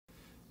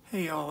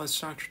Hey y'all, it's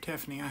Dr.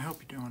 Tiffany. I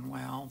hope you're doing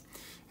well.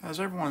 As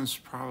everyone's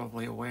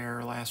probably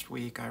aware, last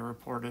week I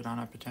reported on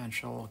a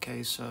potential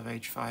case of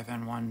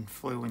H5N1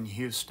 flu in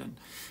Houston.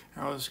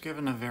 I was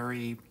given a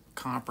very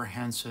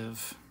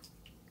comprehensive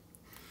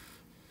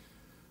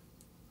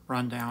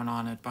rundown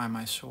on it by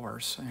my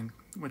source,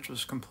 which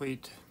was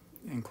complete,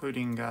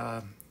 including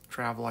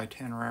travel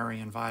itinerary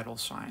and vital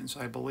signs.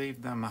 I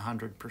believed them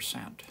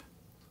 100%.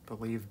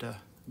 Believed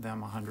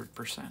them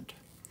 100%.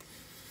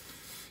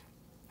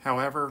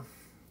 However,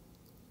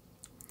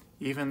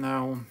 even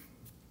though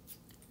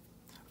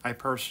I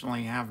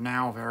personally have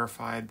now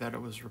verified that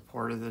it was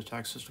reported to the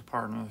Texas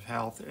Department of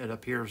Health, it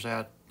appears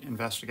that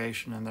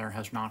investigation in there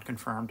has not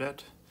confirmed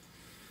it.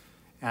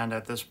 And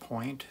at this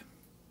point,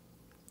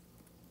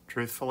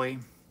 truthfully,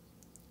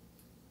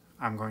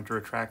 I'm going to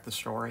retract the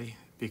story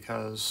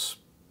because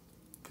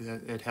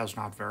it has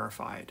not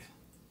verified.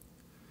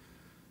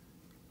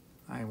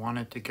 I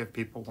wanted to give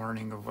people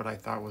warning of what I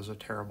thought was a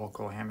terrible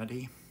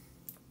calamity,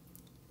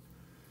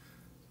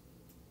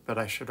 but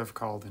I should have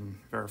called and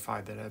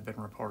verified that it had been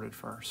reported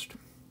first.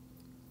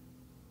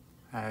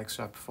 I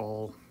accept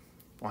full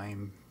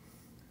blame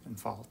and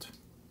fault,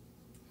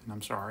 and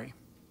I'm sorry.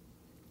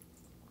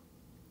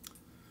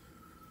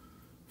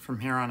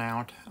 From here on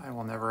out, I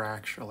will never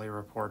actually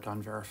report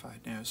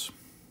unverified news.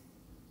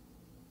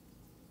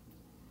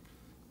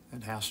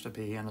 It has to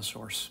be in a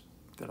source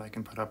that I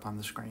can put up on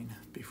the screen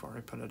before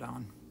I put it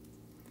on.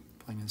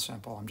 Plain and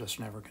simple, I'm just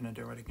never going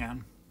to do it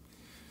again.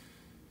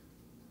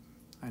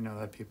 I know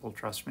that people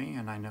trust me,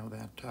 and I know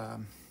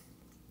that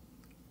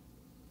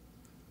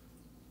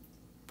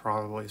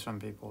probably some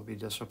people will be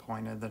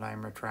disappointed that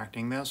I'm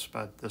retracting this,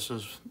 but this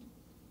is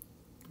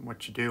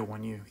what you do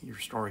when your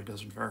story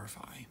doesn't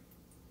verify.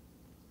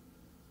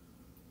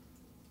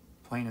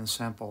 Plain and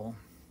simple,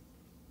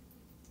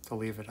 to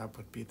leave it up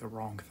would be the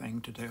wrong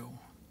thing to do.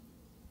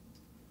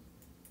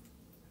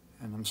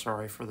 And I'm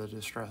sorry for the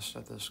distress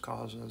that this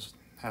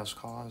has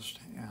caused,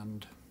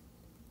 and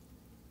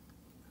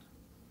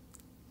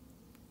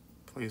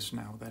please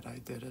know that I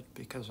did it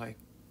because I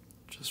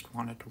just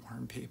wanted to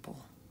warn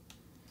people.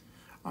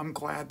 I'm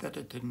glad that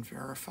it didn't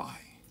verify.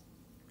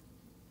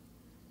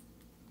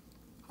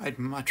 I'd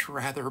much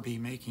rather be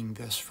making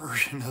this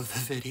version of the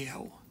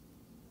video.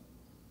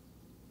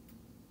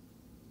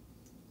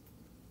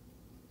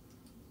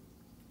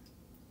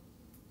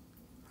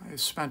 I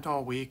spent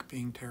all week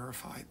being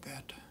terrified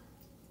that,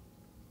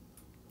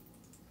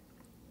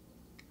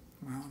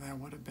 well, that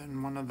would have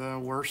been one of the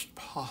worst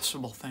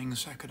possible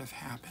things that could have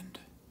happened.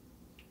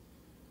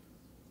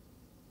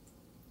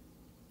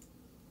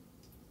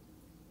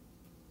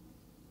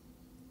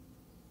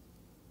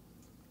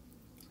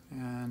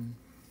 And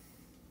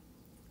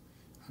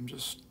I'm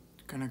just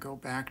going to go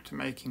back to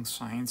making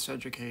science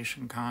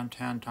education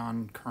content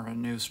on current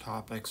news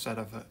topics that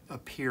have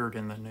appeared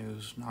in the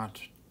news,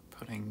 not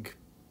putting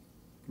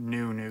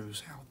new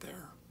news out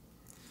there.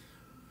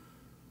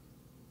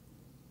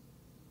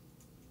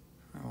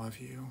 I love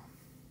you.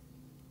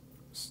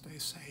 Stay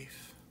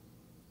safe.